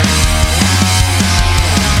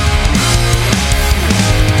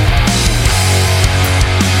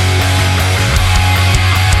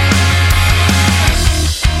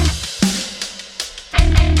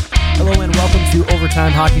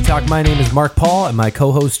Hockey Talk. My name is Mark Paul, and my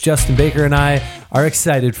co-host Justin Baker and I are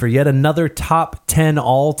excited for yet another top 10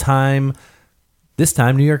 all-time, this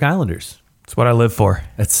time New York Islanders. That's what I live for.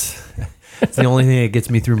 It's the only thing that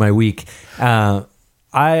gets me through my week.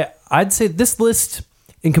 I'd say this list,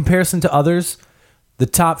 in comparison to others, the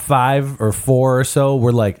top 5 or 4 or so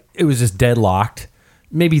were like, it was just deadlocked.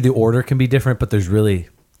 Maybe the order can be different, but there's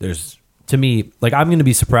to me, like, I'm going to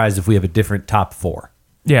be surprised if we have a different top 4.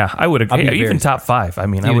 Yeah, I would agree. Even top 5. I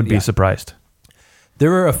mean, I would be surprised.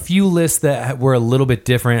 There were a few lists that were a little bit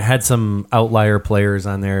different, had some outlier players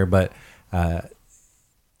on there, but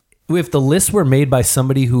if the lists were made by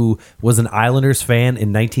somebody who was an Islanders fan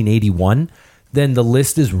in 1981, then the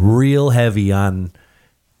list is real heavy on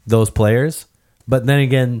those players. But then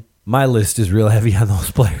again, my list is real heavy on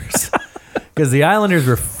those players. Because the Islanders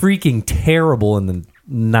were freaking terrible in the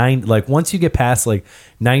once you get past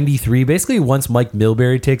 93, basically once Mike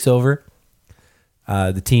Milbury takes over,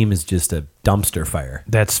 the team is just a dumpster fire.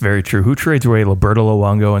 That's very true. Who trades away Roberto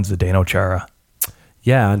Luongo and Zdeno Chara?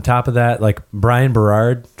 Yeah, on top of that, Brian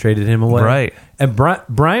Berard traded him away. Right. And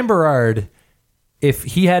Brian Berard, if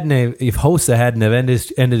Hossa hadn't have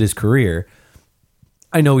ended his career,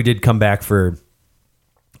 I know he did come back for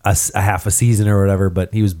a half a season or whatever,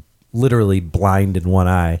 but he was literally blind in one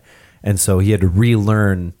eye. And so he had to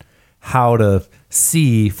relearn how to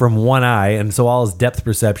see from one eye. And so all his depth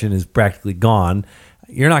perception is practically gone.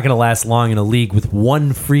 You're not going to last long in a league with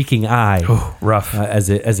one freaking eye. Oh, rough. As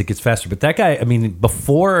it gets faster. But that guy, I mean,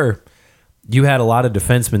 before you had a lot of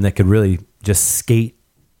defensemen that could really just skate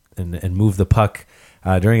and move the puck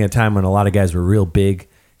during a time when a lot of guys were real big.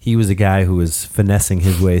 He was a guy who was finessing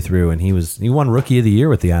his way through, and he won Rookie of the Year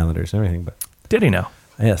with the Islanders and everything. But did he now?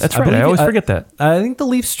 Yes, that's right. I always forget that. I think the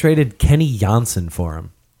Leafs traded Kenny Janssen for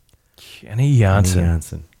him. Kenny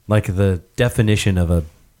Janssen. Like the definition of a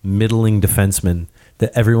middling defenseman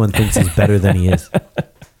that everyone thinks is better than he is.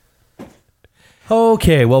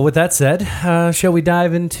 Okay, well, with that said, shall we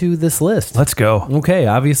dive into this list? Let's go. Okay,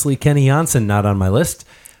 obviously Kenny Janssen not on my list.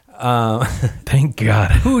 Thank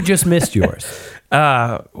God. Who just missed yours?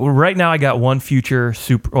 Right now I got one future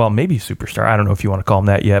maybe superstar. I don't know if you want to call him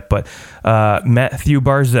that yet, but Matthew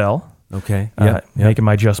Barzal. Okay. Making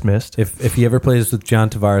my just missed. If he ever plays with John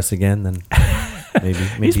Tavares again, then maybe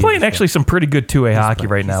he's playing actually some pretty good 2A hockey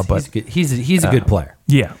right now. But he's a good player.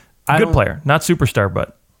 Yeah, good player, not superstar,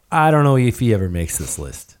 but I don't know if he ever makes this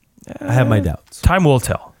list. I have my doubts. Time will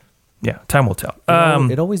tell. Yeah, time will tell.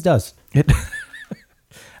 It always does.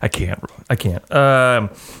 I can't.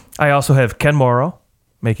 I also have Ken Morrow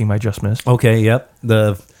making my just missed. Okay, yep.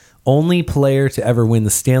 The only player to ever win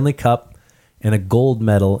the Stanley Cup and a gold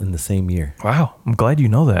medal in the same year. Wow, I'm glad you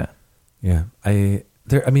know that. Yeah, that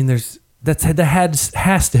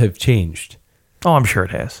has to have changed. Oh, I'm sure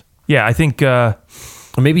it has. Yeah, I think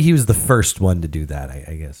maybe he was the first one to do that.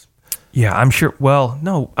 I guess. Yeah, I'm sure. Well,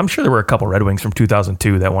 no, I'm sure there were a couple Red Wings from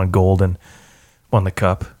 2002 that won gold and won the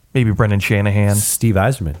cup. Maybe Brendan Shanahan, Steve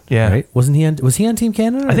Yzerman. Yeah, right? Was he on Team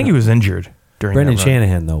Canada? I think he was injured during. Brendan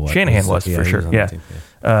Shanahan though. Shanahan was for sure. Yeah,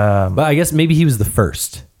 but I guess maybe he was the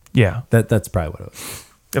first. Yeah, that's probably what it was.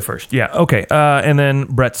 The first. Yeah. Okay. And then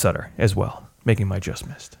Brett Sutter as well, making my just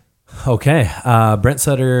missed. Okay. Brent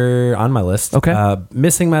Sutter on my list. Okay.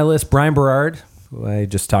 Missing my list, Brian Berard, who I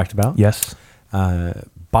just talked about. Yes.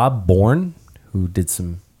 Bob Bourne, who did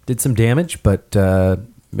some damage, but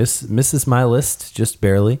misses my list just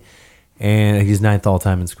barely. And he's 9th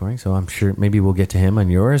all-time in scoring, so I'm sure maybe we'll get to him on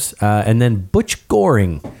yours. And then Butch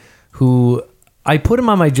Goring, who I put him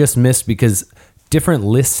on my just missed because different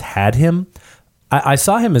lists had him. I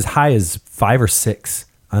saw him as high as 5 or 6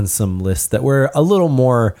 on some lists that were a little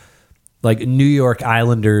more like New York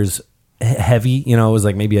Islanders heavy. You know, it was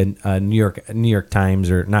like maybe a New York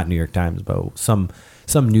Times, or not New York Times, but some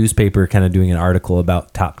newspaper kind of doing an article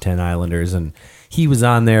about top 10 Islanders, and he was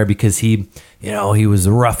on there because he was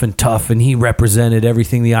rough and tough, and he represented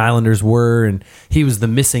everything the Islanders were, and he was the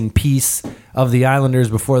missing piece of the Islanders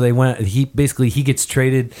before they went. He gets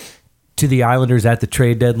traded to the Islanders at the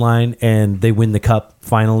trade deadline, and they win the cup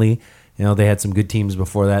finally. You know, they had some good teams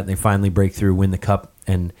before that, and they finally break through, win the cup,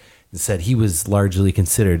 and said he was largely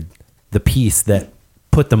considered the piece that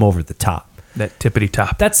put them over the top. That tippity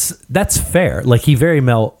top. That's fair. Like he very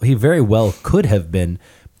well could have been,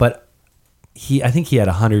 but I think he had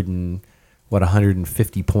 150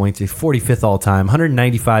 points, 45th all time,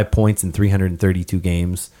 195 points in 332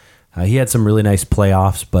 games. He had some really nice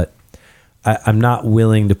playoffs, but I'm not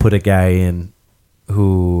willing to put a guy in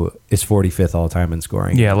who is 45th all time in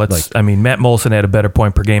scoring. Yeah, Matt Molson had a better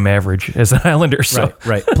point per game average as an Islander. So.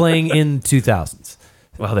 Right. Playing in 2000s.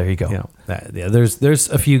 Well, there you go. You know, there's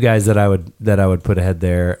a few guys that I would put ahead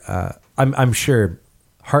there. I'm sure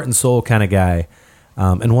heart and soul kind of guy.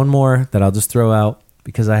 And one more that I'll just throw out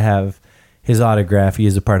because I have his autograph. He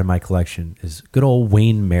is a part of my collection. Is good old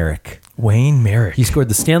Wayne Merrick. Wayne Merrick. He scored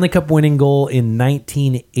the Stanley Cup winning goal in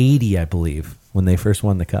 1980, I believe, when they first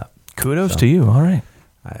won the cup. Kudos to you. All right.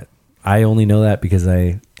 I only know that because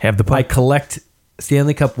I collect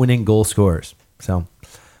Stanley Cup winning goal scorers. So,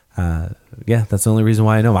 yeah, that's the only reason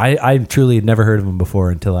why I know him. I truly had never heard of him before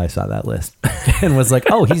until I saw that list and was like,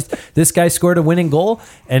 oh, this guy scored a winning goal,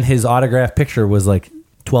 and his autograph picture was like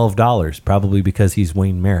 $12, probably because he's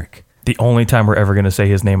Wayne Merrick. The only time we're ever going to say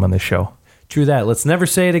his name on this show. True that. Let's never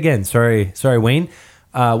say it again. Sorry, Wayne.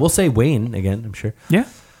 We'll say Wayne again, I'm sure. Yeah.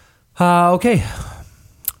 Okay.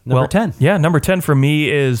 Number 10. Yeah, number 10 for me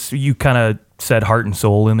is, you kind of said heart and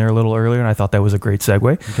soul in there a little earlier, and I thought that was a great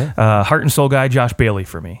segue. Okay. Heart and soul guy, Josh Bailey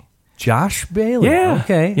for me. Josh Bailey. Yeah.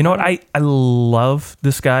 Okay. You know what? I love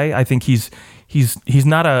this guy. I think he's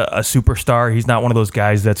not a superstar. He's not one of those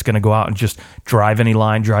guys that's going to go out and just drive any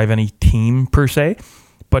line, drive any team per se.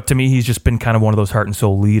 But to me, he's just been kind of one of those heart and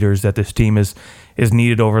soul leaders that this team is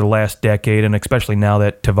needed over the last decade, and especially now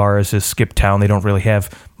that Tavares has skipped town, they don't really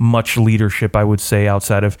have much leadership, I would say,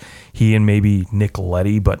 outside of he and maybe Nick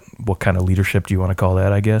Leddy. But what kind of leadership do you want to call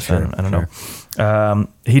that, I guess? Sure, I don't know.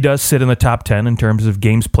 He does sit in the top 10 in terms of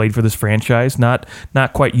games played for this franchise. Not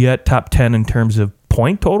quite yet top 10 in terms of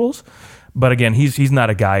point totals. But again, he's not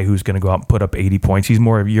a guy who's going to go out and put up 80 points. He's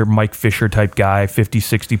more of your Mike Fisher type guy, 50,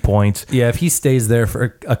 60 points. Yeah, if he stays there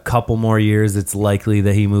for a couple more years, it's likely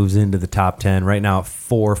that he moves into the top 10. Right now at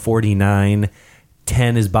 449,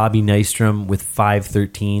 10 is Bobby Nystrom with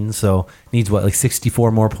 513. So needs like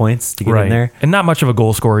 64 more points to get in there. And not much of a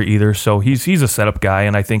goal scorer either. So he's a setup guy.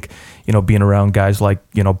 And I think, being around guys like,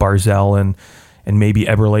 Barzal and maybe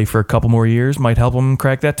Eberle for a couple more years might help him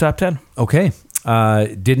crack that top 10. Okay.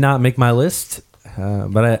 Did not make my list,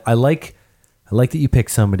 but I like that you picked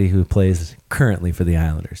somebody who plays currently for the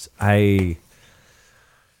Islanders. He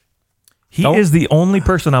is the only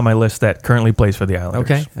person on my list that currently plays for the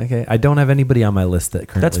Islanders. Okay. I don't have anybody on my list that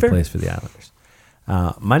currently plays for the Islanders.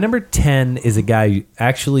 My number 10 is a guy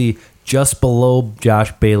actually just below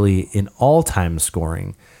Josh Bailey in all-time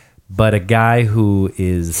scoring, but a guy who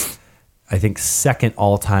is, I think, second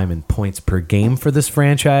all-time in points per game for this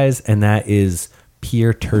franchise, and that is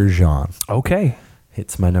Pierre Turgeon. Okay.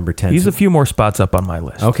 It's my number 10. He's a few more spots up on my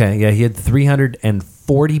list. Okay, yeah, he had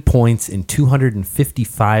 340 points in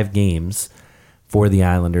 255 games for the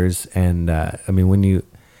Islanders, and when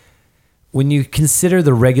you consider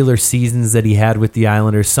the regular seasons that he had with the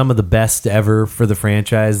Islanders, some of the best ever for the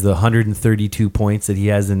franchise, the 132 points that he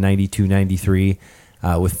has in 92-93,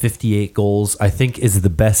 with 58 goals, I think is the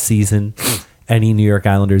best season any New York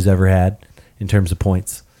Islanders ever had in terms of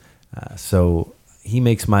points. So he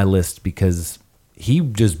makes my list because he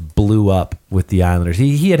just blew up with the Islanders.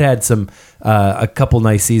 He had some a couple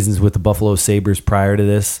nice seasons with the Buffalo Sabres prior to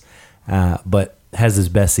this, but has his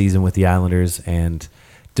best season with the Islanders. And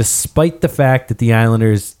despite the fact that the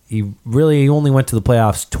Islanders, he only went to the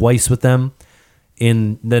playoffs twice with them.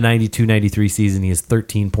 In the 92-93 season, he has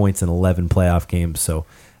 13 points in 11 playoff games. So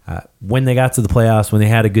when they got to the playoffs, when they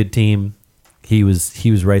had a good team, he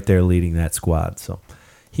was right there leading that squad. So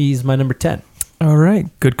he's my number 10. All right,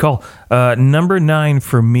 good call. Number 9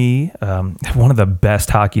 for me, one of the best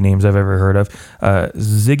hockey names I've ever heard of,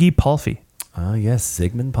 Ziggy Palffy. Yes,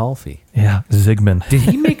 Zygmunt Palffy. Yeah, Zygmunt. Did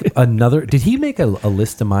he make another? Did he make a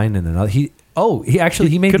list of mine and another? He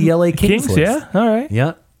made the LA Kings list. Yeah, all right.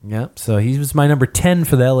 Yeah. So he was my number 10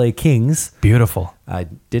 for the LA Kings. Beautiful. I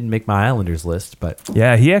didn't make my Islanders list, but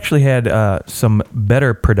yeah, he actually had some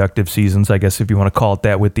better productive seasons, I guess, if you want to call it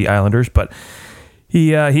that, with the Islanders, but.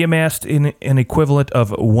 He amassed an equivalent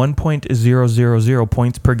of 1.000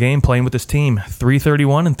 points per game playing with his team,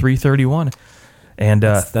 331 and 331. And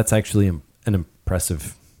that's actually an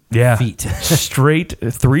impressive feat.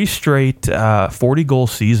 three straight 40-goal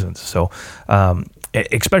seasons. So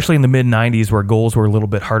especially in the mid-'90s where goals were a little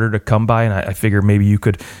bit harder to come by, and I figure maybe you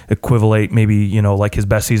could equivalate, maybe, like his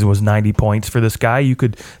best season was 90 points for this guy. You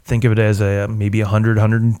could think of it as maybe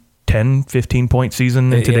 110, 15-point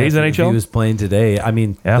season in today's NHL. If he was playing today,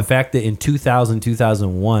 the fact that in 2000,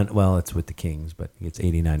 2001, well, it's with the Kings, but he gets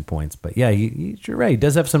 89 points. But yeah, you're right. He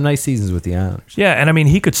does have some nice seasons with the Islanders. Yeah, and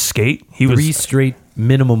he could skate. He was 3 straight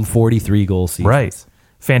minimum 43-goal seasons. Right.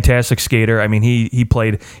 Fantastic skater. He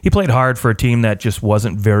played hard for a team that just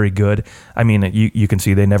wasn't very good. You can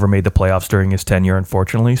see they never made the playoffs during his tenure,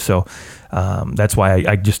 unfortunately. So that's why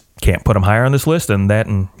I just can't put him higher on this list. And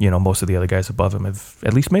most of the other guys above him have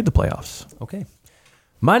at least made the playoffs. Okay.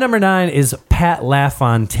 My number 9 is Pat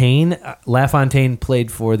LaFontaine. LaFontaine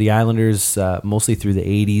played for the Islanders mostly through the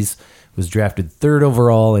 80s, was drafted 3rd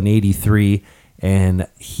overall in 83, and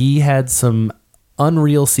he had some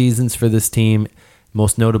unreal seasons for this team,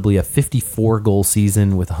 most notably a 54-goal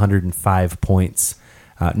season with 105 points.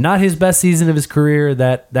 Not his best season of his career.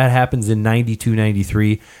 That happens in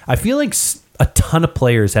 92-93. I feel like a ton of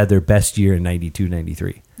players had their best year in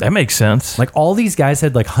 92-93. That makes sense. Like all these guys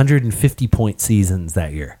had like 150-point seasons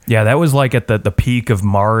that year. Yeah, that was like at the peak of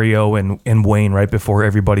Mario and Wayne right before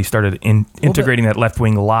everybody started integrating that left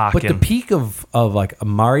wing lock. But the peak of like a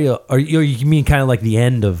Mario, or you mean kind of like the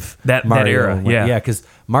end of that Mario era? Yeah, because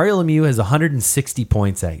Mario Lemieux has 160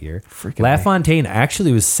 points that year. Freaking LaFontaine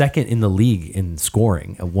actually was second in the league in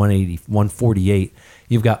scoring at 148.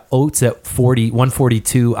 You've got Oates at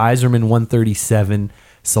 142, Yzerman 137,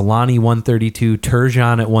 Solani 132,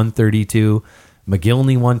 Turgeon at 132,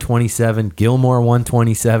 McGillney 127, Gilmore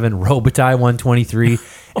 127, Robitaille 123,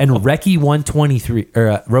 and Recchi 123,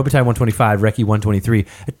 or Robitaille 125, Recchi 123.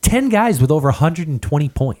 10 guys with over 120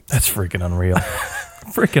 points. That's freaking unreal.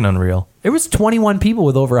 Freaking unreal. There was 21 people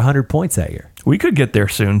with over 100 points that year. We could get there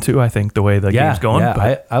soon too. I think the way the game's going. Yeah,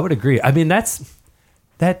 but I would agree. I mean, that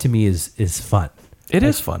to me is fun. It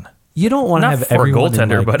is fun. You don't want to have for a everyone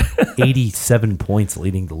goaltender, in like but 87 points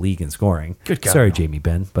leading the league in scoring. Good God, sorry, no. Jamie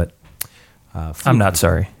Benn, but I'm not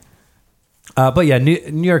sorry. But yeah, New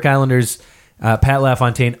York Islanders, Pat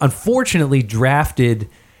LaFontaine, unfortunately drafted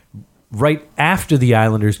right after the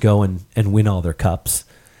Islanders go and win all their cups.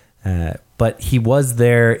 But he was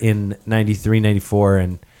there in 93, 94,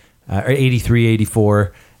 and or 83,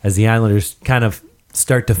 84 as the Islanders kind of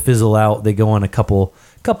start to fizzle out. They go on a couple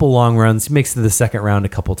long runs. He makes it to the second round a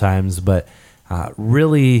couple times, but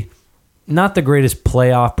really not the greatest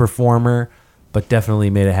playoff performer, but definitely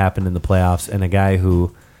made it happen in the playoffs. And a guy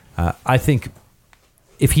who I think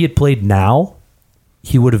if he had played now,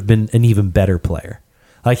 he would have been an even better player.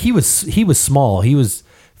 Like he was small. He was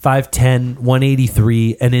 5'10",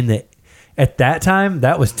 183, and at that time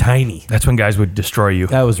that was tiny. That's when guys would destroy you.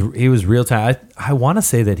 He was real tiny. I want to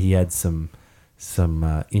say that he had some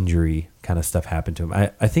injury kind of stuff happened to him.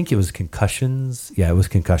 I think it was concussions. Yeah, it was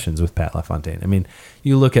concussions with Pat LaFontaine. I mean,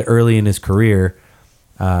 you look at early in his career,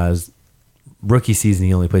 rookie season,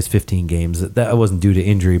 he only plays 15 games. That wasn't due to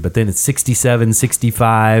injury, but then it's 67,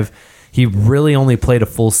 65. He really only played a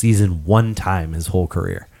full season one time his whole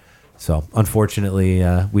career. So unfortunately,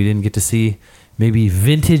 we didn't get to see maybe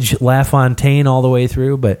vintage LaFontaine all the way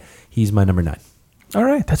through, but he's my number 9. All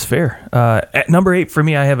right, that's fair. At number 8 for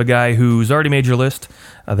me, I have a guy who's already made your list.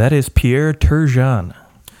 That is Pierre Turgeon.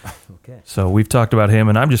 Okay. So we've talked about him,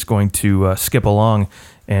 and I'm just going to skip along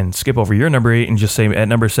and skip over your number 8 and just say at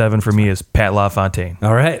number 7 for me is Pat LaFontaine.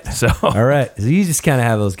 All right. So all right. So you just kind of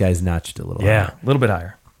have those guys notched a little higher. A little bit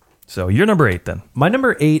higher. So your number 8 then. My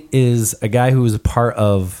number 8 is a guy who was a part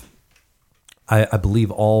of, I believe,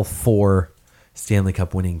 all 4 Stanley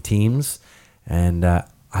Cup winning teams. And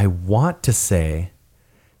I want to say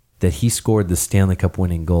that he scored the Stanley Cup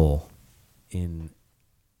winning goal in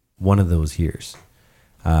one of those years.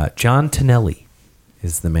 John Tonelli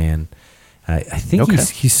is the man. I think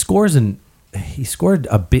he scored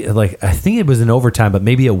a bit, like I think it was in overtime, but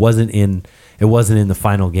maybe it wasn't in the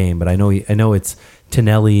final game. But I know it's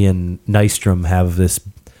Tonelli and Nystrom have this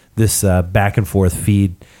back and forth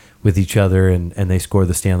feed with each other, and they score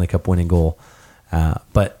the Stanley Cup winning goal.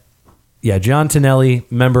 But yeah, John Tonelli,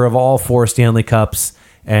 member of all 4 Stanley Cups.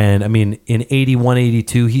 And I mean, in 81,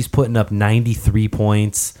 82, he's putting up 93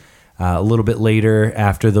 points. A little bit later,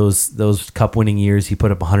 after those cup winning years, he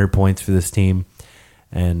put up 100 points for this team.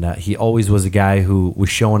 And he always was a guy who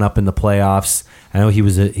was showing up in the playoffs. I know he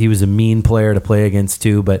was a mean player to play against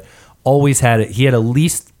too, but always had it. He had at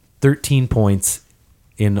least 13 points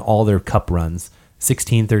in all their cup runs.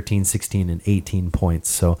 16, 13, 16, and 18 points.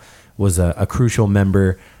 So was a crucial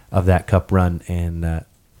member of that cup run, and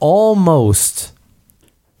almost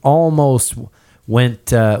went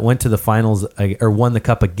to the finals, or won the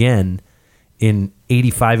cup again in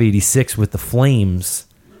 85-86 with the Flames,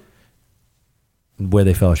 where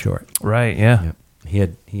they fell short. Right, yeah. He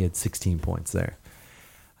had 16 points there.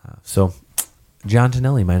 So John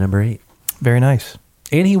Tonelli, my number 8. Very nice.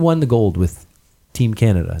 And he won the gold with Team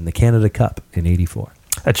Canada in the Canada Cup in 84.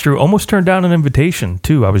 That's true. Almost turned down an invitation,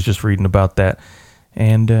 too. I was just reading about that.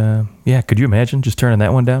 And, could you imagine just turning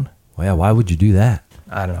that one down? Well, yeah, why would you do that?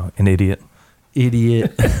 I don't know. An idiot.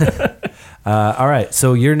 All right.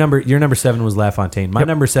 So your number 7 was LaFontaine. My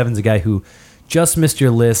number 7 is a guy who just missed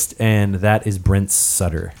your list, and that is Brent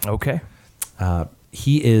Sutter. Okay.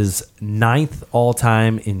 He is 9th all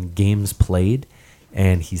time in games played.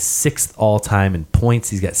 and he's 6th all time in points.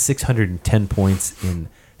 He's got 610 points in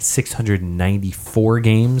 694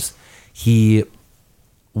 games. He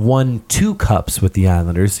won 2 cups with the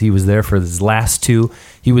Islanders. He was there for his last 2.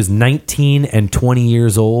 He was 19 and 20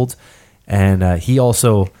 years old, and he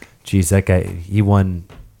also, that guy, he won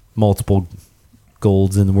multiple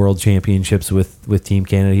golds in the World Championships with Team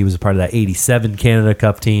Canada. He was a part of that 87 Canada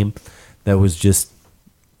Cup team that was just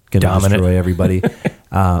going to destroy everybody.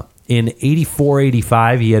 In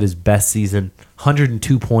 84-85, he had his best season,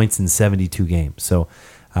 102 points in 72 games. So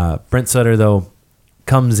Brent Sutter, though,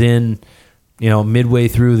 comes in, midway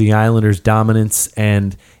through the Islanders' dominance,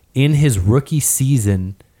 and in his rookie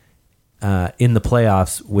season in the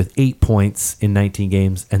playoffs with 8 points in 19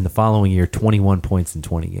 games, and the following year, 21 points in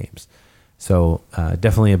 20 games. So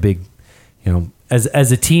definitely a big,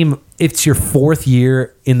 as a team, it's your 4th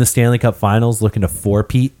year in the Stanley Cup Finals, looking to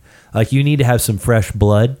four-peat. Like, you need to have some fresh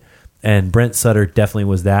blood, and Brent Sutter definitely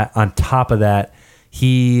was that. On top of that,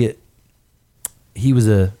 he was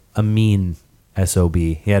a mean SOB.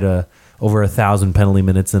 He had over 1,000 penalty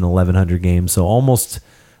minutes in 1,100 games, so almost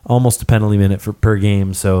a penalty minute per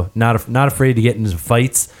game. So not afraid to get into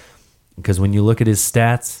fights, because when you look at his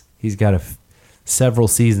stats, he's got several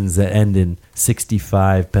seasons that end in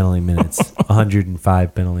 65 penalty minutes,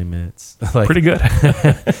 105 penalty minutes. Pretty good.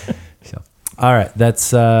 So, all right,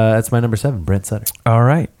 that's my number 7, Brent Sutter. All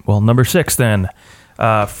right. Well, number 6 then.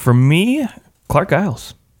 For me, Clark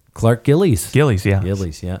Giles. Clark Gillies. Gillies, yeah.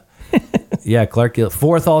 Gillies, yeah. Yeah, Clark Gillies.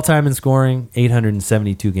 4th all-time in scoring,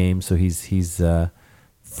 872 games, so he's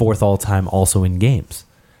 4th all-time also in games.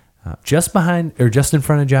 Just in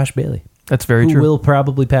front of Josh Bailey. That's very who true. Will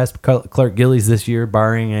probably pass Clark Gillies this year,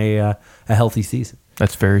 barring a healthy season.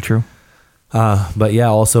 That's very true. But yeah,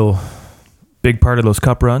 also big part of those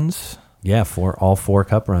cup runs. Yeah, all 4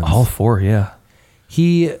 cup runs. All 4, yeah.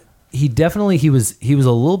 He definitely he was a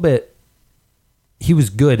little bit. He was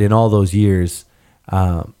good in all those years.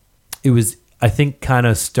 It was, I think, kind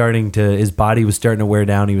of his body was starting to wear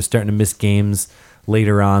down. He was starting to miss games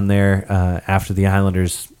later on there after the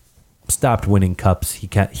Islanders stopped winning cups. He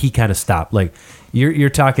kind of stopped. Like, you're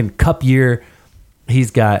talking cup year,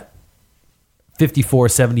 he's got 54,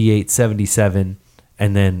 78, 77,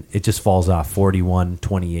 and then it just falls off 41,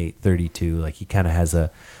 28, 32. Like, he kind of has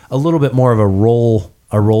a little bit more of a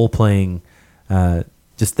role playing,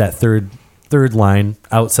 just that third line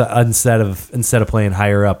outside instead of playing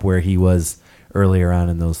higher up where he was earlier on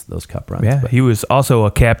in those cup runs. Yeah, he was also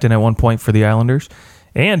a captain at one point for the Islanders.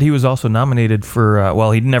 And he was also nominated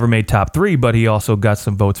for, he never made top 3, but he also got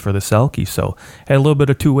some votes for the Selke. So had a little bit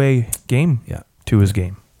of two-way game to his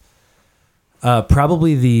game.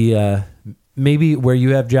 Probably the, maybe where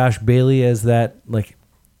you have Josh Bailey as that, like,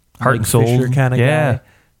 heart and soul kind of guy.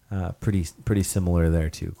 Pretty similar there,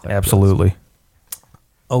 too. Absolutely.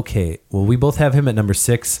 Okay, well, we both have him at number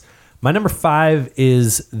 6. My number 5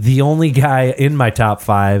 is the only guy in my top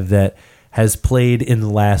 5 that has played in the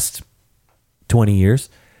last 20 years,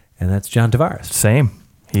 and that's John Tavares. Same.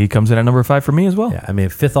 He comes in at number 5 for me as well. Yeah, I mean,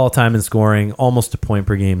 5th all-time in scoring, almost a point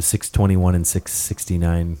per game, 621 and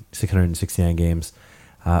 669 games.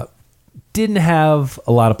 Didn't have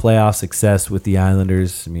a lot of playoff success with the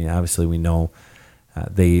Islanders. I mean, obviously we know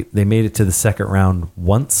they made it to the second round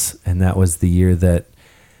once, and that was the year that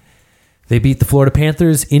they beat the Florida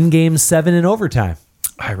Panthers in Game 7 in overtime.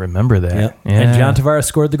 I remember that. Yep. Yeah. And John Tavares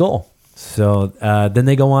scored the goal. So then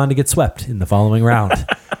they go on to get swept in the following round.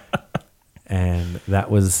 And that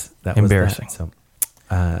was embarrassing. So,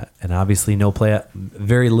 and obviously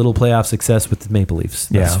very little playoff success with the Maple Leafs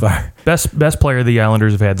thus far. Best player the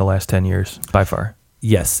Islanders have had the last 10 years, by far.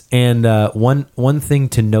 Yes. And one thing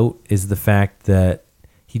to note is the fact that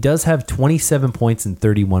he does have 27 points in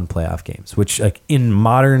 31 playoff games, which, like, in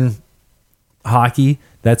modern hockey,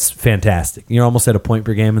 that's fantastic. You're almost at a point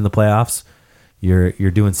per game in the playoffs.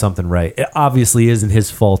 You're doing something right. It obviously isn't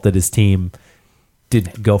his fault that his team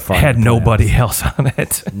did go far. Had nobody else on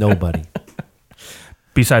it. Nobody.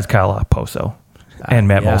 Besides Kyle Poso and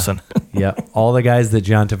Matt Molson. Yeah. All the guys that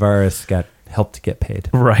John Tavares got helped to get paid.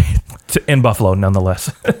 Right. In Buffalo,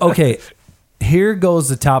 nonetheless. Okay. Here goes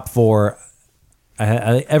the top 4.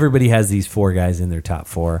 Everybody has these 4 guys in their top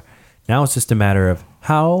 4. Now it's just a matter of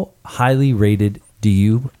how highly rated do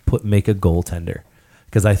you make a goaltender?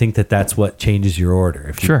 Because I think that's what changes your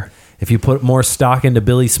order. If you put more stock into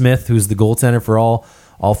Billy Smith, who's the goaltender for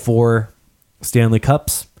all 4 Stanley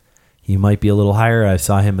Cups, he might be a little higher. I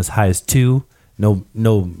saw him as high as 2. No,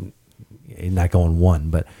 not going 1,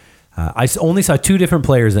 but I only saw 2 different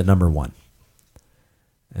players at number 1.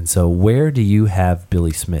 And so where do you have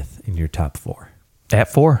Billy Smith in your top 4?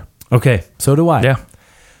 At 4. Okay, so do I. Yeah.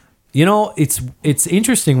 It's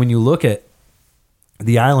interesting when you look at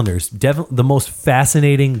the Islanders. Definitely the most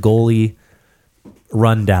fascinating goalie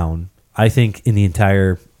rundown, I think, in the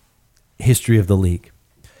entire history of the league,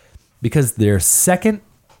 because their second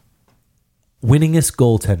winningest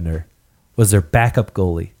goaltender was their backup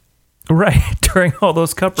goalie. Right, during all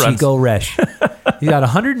those cup runs. Chico Resch. He got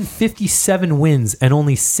 157 wins and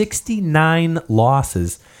only 69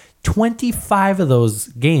 losses. 25 of those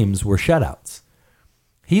games were shutouts.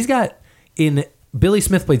 Billy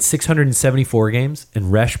Smith played 674 games and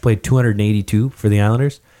Resch played 282 for the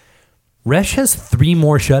Islanders. Resch has 3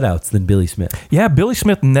 more shutouts than Billy Smith. Yeah, Billy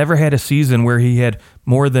Smith never had a season where he had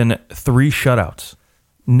more than 3 shutouts.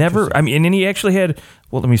 Never. I mean, and he actually had,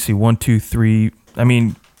 well, let me see, 1, 2, 3. I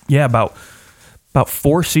mean, yeah, about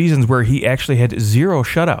 4 seasons where he actually had 0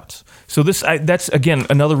 shutouts. So that's, again,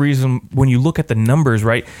 another reason when you look at the numbers,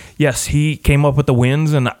 right? Yes, he came up with the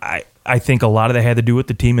wins, and I think a lot of that had to do with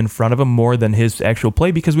the team in front of him more than his actual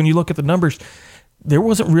play, because when you look at the numbers, there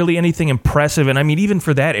wasn't really anything impressive. And I mean, even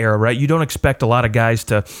for that era, right, you don't expect a lot of guys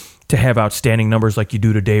to have outstanding numbers like you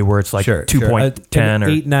do today, where it's like 2.10 or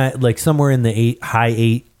 8, 9, like somewhere in the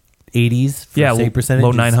high 80s for save percentage.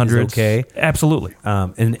 Low 900s. Is okay. Absolutely.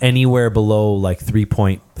 And anywhere below like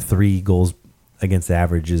 3.3 goals against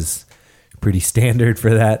average is pretty standard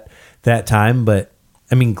for that time. But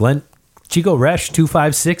I mean, Chico Resch,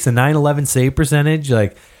 256, a 911 save percentage,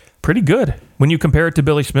 like pretty good when you compare it to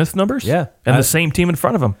Billy Smith's numbers. Yeah. And the same team in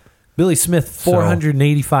front of him. Billy Smith,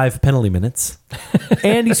 485 penalty minutes,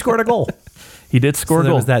 and he scored a goal. He did score a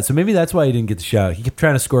goal. Was that. So maybe that's why he didn't get the shout. He kept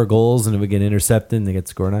trying to score goals, and it would get intercepted, and they get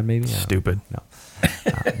scored on. Maybe stupid. No,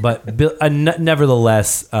 but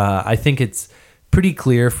nevertheless, I think it's pretty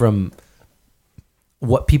clear from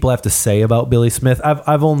what people have to say about Billy Smith.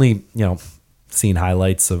 I've only seen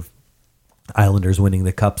highlights of Islanders winning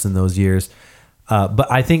the cups in those years, but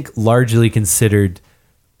I think largely considered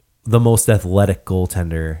the most athletic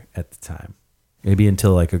goaltender at the time. Maybe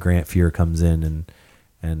until like a Grant Fuhr comes in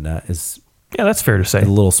and is. Yeah, that's fair to say. A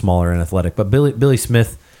little smaller and athletic, but Billy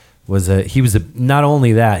Smith not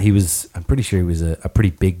only that, I'm pretty sure he was a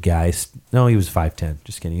pretty big guy. No, he was 5'10".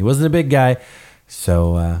 Just kidding. He wasn't a big guy.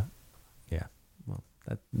 So, yeah. Well,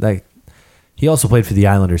 he also played for the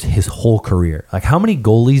Islanders his whole career. Like, how many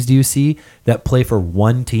goalies do you see that play for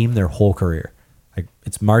one team their whole career? Like,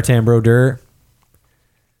 it's Martin Brodeur.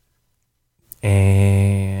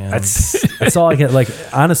 And that's all I get. Like,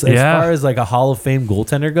 honestly, as far as like a Hall of Fame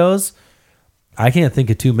goaltender goes, I can't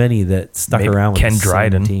think of too many that stuck around with Ken the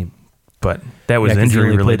Dryden team. But that was 'cause injury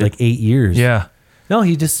he only related. played like 8 years. Yeah. No,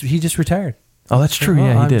 he just retired. Oh, that's true.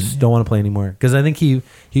 Yeah, he did. Just don't want to play anymore, because I think he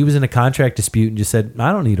was in a contract dispute and just said,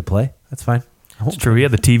 I don't need to play. That's fine. It's true. He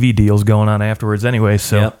had the TV deals going on afterwards anyway.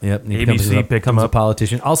 So yep. ABC picked him up. A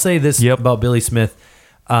politician. I'll say this about Billy Smith: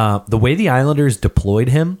 the way the Islanders deployed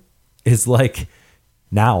him is like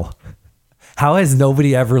now. How has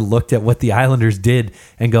nobody ever looked at what the Islanders did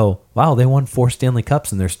and go, wow, they won 4 Stanley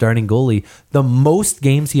Cups and their starting goalie, the most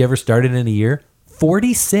games he ever started in a year,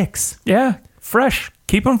 46. Yeah, fresh.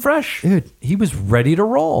 Keep him fresh. Dude, he was ready to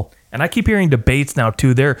roll. And I keep hearing debates now,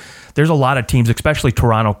 too. There's a lot of teams, especially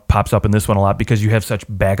Toronto pops up in this one a lot because you have such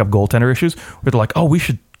backup goaltender issues where they're like, oh, we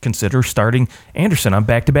should consider starting Anderson on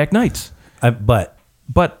back-to-back nights. But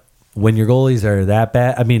when your goalies are that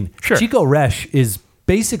bad, I mean, sure. Chico Resch is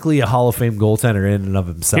basically a Hall of Fame goaltender in and of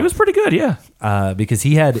himself. He was pretty good, yeah. Because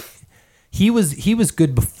he was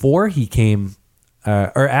good before he came,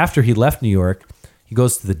 or after he left New York. He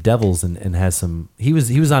goes to the Devils and has some. He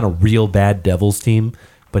was on a real bad Devils team,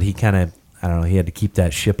 but he kind of, I don't know, he had to keep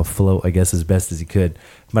that ship afloat, I guess, as best as he could.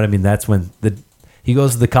 But I mean, that's when he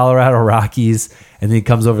goes to the Colorado Rockies and then he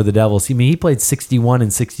comes over to the Devils. I mean, he played 61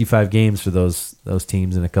 and 65 games for those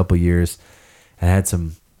teams in a couple years and had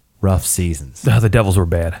some rough seasons. The Devils were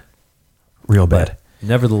bad. Real bad. But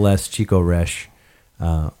nevertheless, Chico Resch,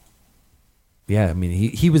 yeah, I mean,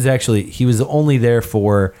 he was only there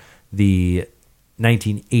for the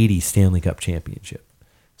 1980 Stanley Cup championship.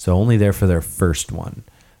 So only there for their first one.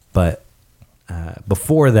 But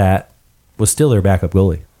before that was still their backup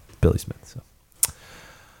goalie, Billy Smith. So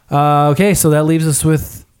okay, so that leaves us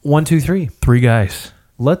with 1, 2, 3. 3 guys.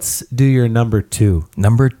 Let's do your number 2.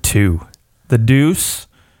 Number 2. The Deuce,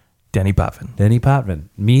 Denny Potvin. Denny Potvin.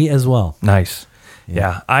 Me as well. Nice.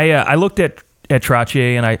 Yeah. I looked at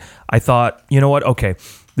Trottier and I thought, you know what? Okay,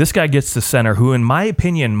 this guy gets to center, who in my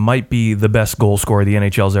opinion might be the best goal scorer the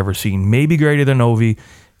NHL's ever seen. Maybe greater than Ovi,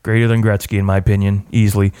 greater than Gretzky in my opinion,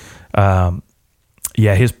 easily.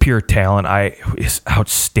 Yeah, his pure talent is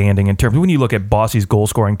outstanding in terms of when you look at Bossy's goal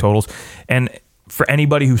scoring totals. And for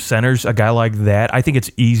anybody who centers a guy like that, I think it's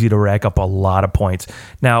easy to rack up a lot of points.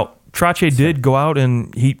 Now, Trottier did go out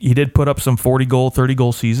and he did put up some 40-goal,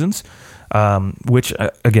 30-goal seasons, which,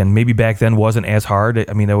 again, maybe back then wasn't as hard.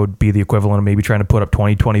 I mean, that would be the equivalent of maybe trying to put up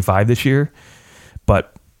 20, 25 this year.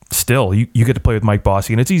 But still, you get to play with Mike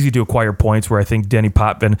Bossy, and it's easy to acquire points where I think Denny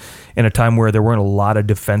Potvin, in a time where there weren't a lot of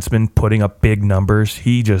defensemen putting up big numbers,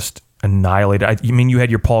 he just annihilated. I mean, you had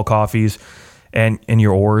your Paul Coffeys and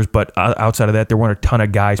your Orrs, but outside of that, there weren't a ton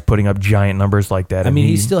of guys putting up giant numbers like that. I mean,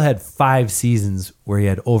 he still had 5 seasons where he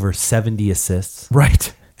had over 70 assists.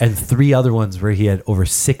 Right. And 3 other ones where he had over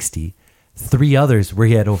 60. 3 others where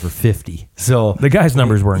he had over 50. So the guy's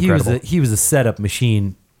numbers were incredible. He was a setup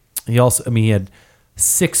machine. He also, he had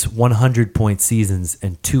 6 100-point seasons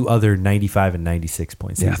and 2 other 95 and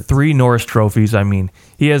 96-point seasons. Yeah, 3 Norris trophies. I mean,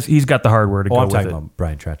 he's got the hardware to go I'm with talking it. about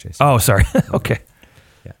Brian Trottier. Oh, sorry. Okay.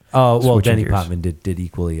 Yeah. Oh, well, Switching Denny gears. Potvin did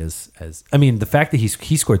equally as. I mean, the fact that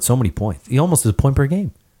he scored so many points. He almost is a point per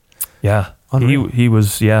game. Yeah. Unreal. He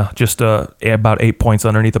was, just about 8 points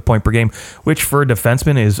underneath a point per game, which for a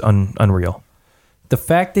defenseman is unreal. The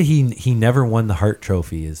fact that he never won the Hart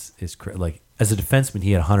Trophy is like, as a defenseman,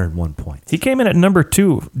 he had 101 points. He came in at number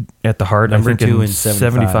 2 at the Hart, Number I think, 2 in in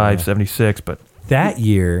 75, yeah. 76, but That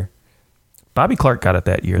year Bobby Clark got it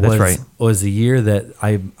that year. That's right. Was a year that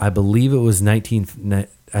I believe it was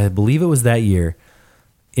I believe it was that year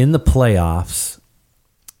in the playoffs.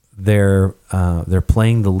 They're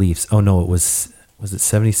playing the Leafs. Oh no, was it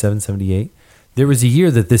 77, 78? There was a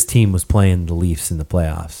year that this team was playing the Leafs in the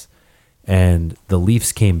playoffs, and the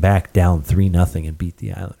Leafs came back down 3-0 and beat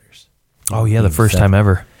the Islanders. Oh yeah, the first time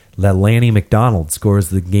ever. That Lanny McDonald scores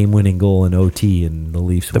the game-winning goal in OT, and the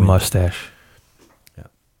Leafs The win. mustache. Yeah.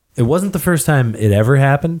 It wasn't the first time it ever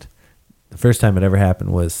happened. The first time it ever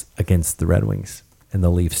happened was against the Red Wings, and the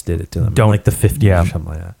Leafs did it to them. Like the 50s or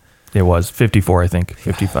something like that. It was 54, I think,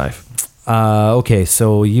 55. Okay,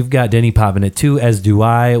 so you've got Denny Potvin at 2, as do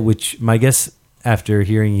I, which my guess, after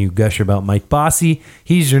hearing you gush about Mike Bossy,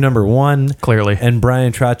 he's your number 1. Clearly. And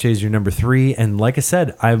Brian Trottier is your number 3. And like I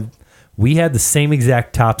said, we had the same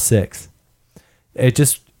exact top 6. It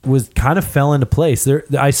just was kind of fell into place.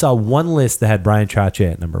 I saw one list that had Brian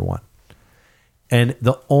Trottier at number 1. And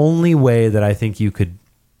the only way that I think you could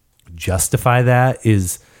justify that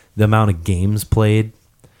is the amount of games played.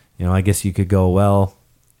 You know, I guess you could go, well,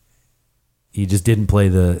 he just didn't play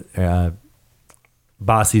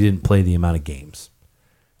Bossy didn't play the amount of games.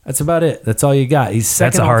 That's about it. That's all you got. He's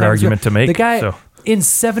second. That's a hard argument to make. The guy in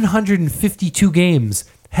 752 games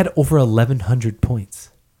had over 1,100 points.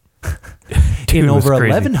 In over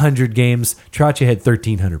 1,100 games, Trottier had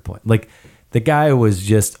 1,300 points. Like, the guy was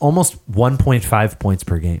just almost 1.5 points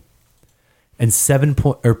per game and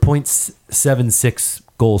 0.76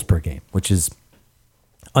 goals per game, which is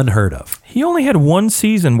unheard of. He only had one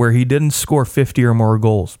season where he didn't score 50 or more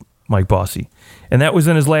goals, Mike Bossy. And that was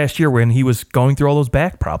in his last year when he was going through all those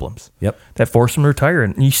back problems. Yep. That forced him to retire.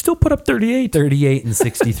 And he still put up 38. 38 in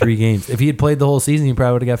 63 games. If he had played the whole season, he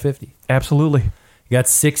probably would have got 50. Absolutely. He got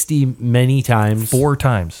 60 many times. 4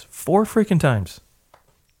 times. 4 freaking times.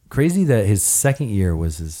 Crazy that his second year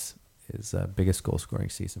was his biggest goal scoring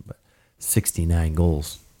season, but 69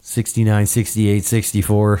 goals. 69, 68,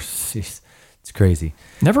 64. Jeez, it's crazy.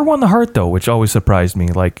 Never won the Hart, though, which always surprised me.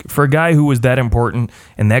 Like, for a guy who was that important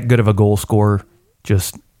and that good of a goal scorer,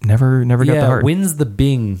 just never got the Hart. Wins the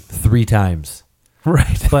Bing 3 times.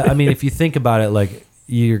 Right. But, I mean, if you think about it, like,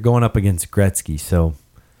 you're going up against Gretzky, so...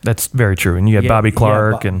 That's very true. And you had Bobby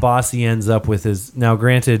Clark. And Bossy ends up with his... Now,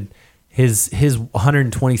 granted, his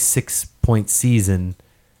 126-point season,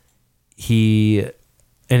 and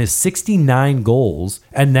his 69 goals,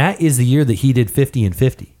 and that is the year that he did 50 and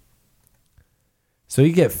 50. So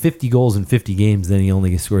you get 50 goals in 50 games, then he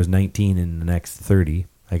only scores 19 in the next 30.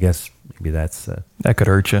 I guess maybe that's... that could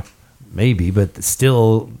hurt you. Maybe, but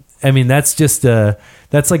still... I mean, that's just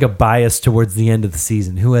that's like a bias towards the end of the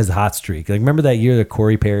season. Who has a hot streak? Like, remember that year that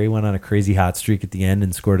Corey Perry went on a crazy hot streak at the end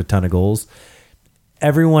and scored a ton of goals?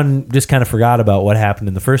 Everyone just kind of forgot about what happened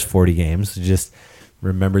in the first 40 games. Just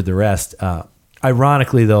remembered the rest.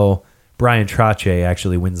 Ironically, though, Brian Trottier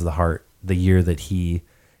actually wins the Hart the year that he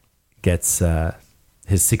gets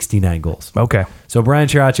his 69 goals. Okay. So Brian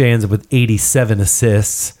Trottier ends up with 87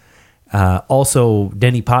 assists. Also,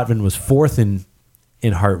 Denny Potvin was 4th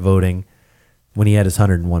in Hart voting when he had his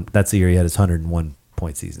 101. That's the year he had his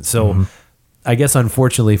 101-point season. So I guess,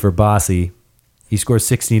 unfortunately for Bossy, he scores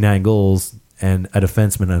 69 goals, and a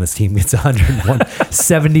defenseman on his team gets 101,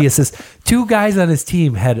 70 assists. 2 guys on his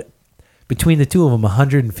team had, between the two of them,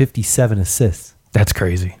 157 assists. That's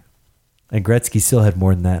crazy. And Gretzky still had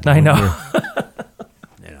more than that. I know.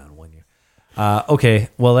 In 1 year. Okay,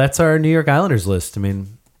 well, that's our New York Islanders list. I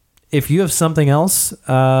mean, if you have something else,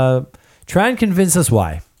 try and convince us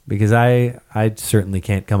why, because I certainly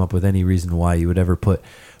can't come up with any reason why you would ever put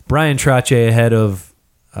Brian Trottier ahead of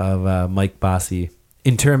Mike Bossy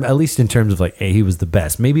at least in terms of like, hey, he was the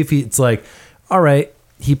best. Maybe if it's like, all right,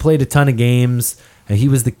 he played a ton of games and he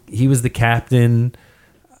was the captain.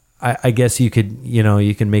 I guess you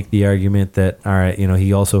can make the argument that, all right,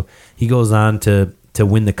 he goes on to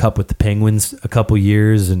win the cup with the Penguins a couple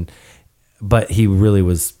years, but he really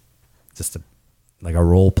was just like a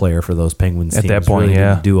role player for those Penguins at teams. that point. Really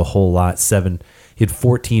Yeah, didn't do a whole lot. He had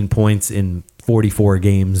 14 points in 44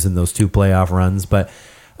 games in those 2 playoff runs. But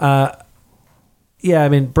yeah, I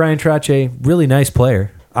mean, Brian Trottier, really nice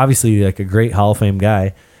player. Obviously, like a great Hall of Fame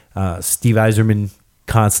guy. Steve Yzerman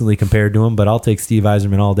constantly compared to him, but I'll take Steve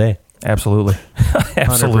Yzerman all day. absolutely,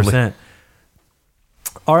 absolutely. 100%.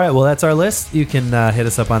 All right, well, that's our list. You can hit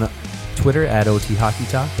us up on Twitter at OT Hockey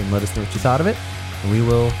Talk and let us know what you thought of it. And we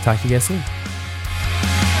will talk to you guys soon.